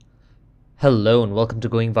Hello and welcome to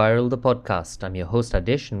Going Viral, the podcast. I'm your host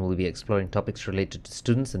Adesh and we'll be exploring topics related to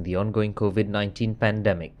students and the ongoing COVID-19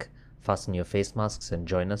 pandemic. Fasten your face masks and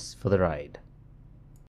join us for the ride.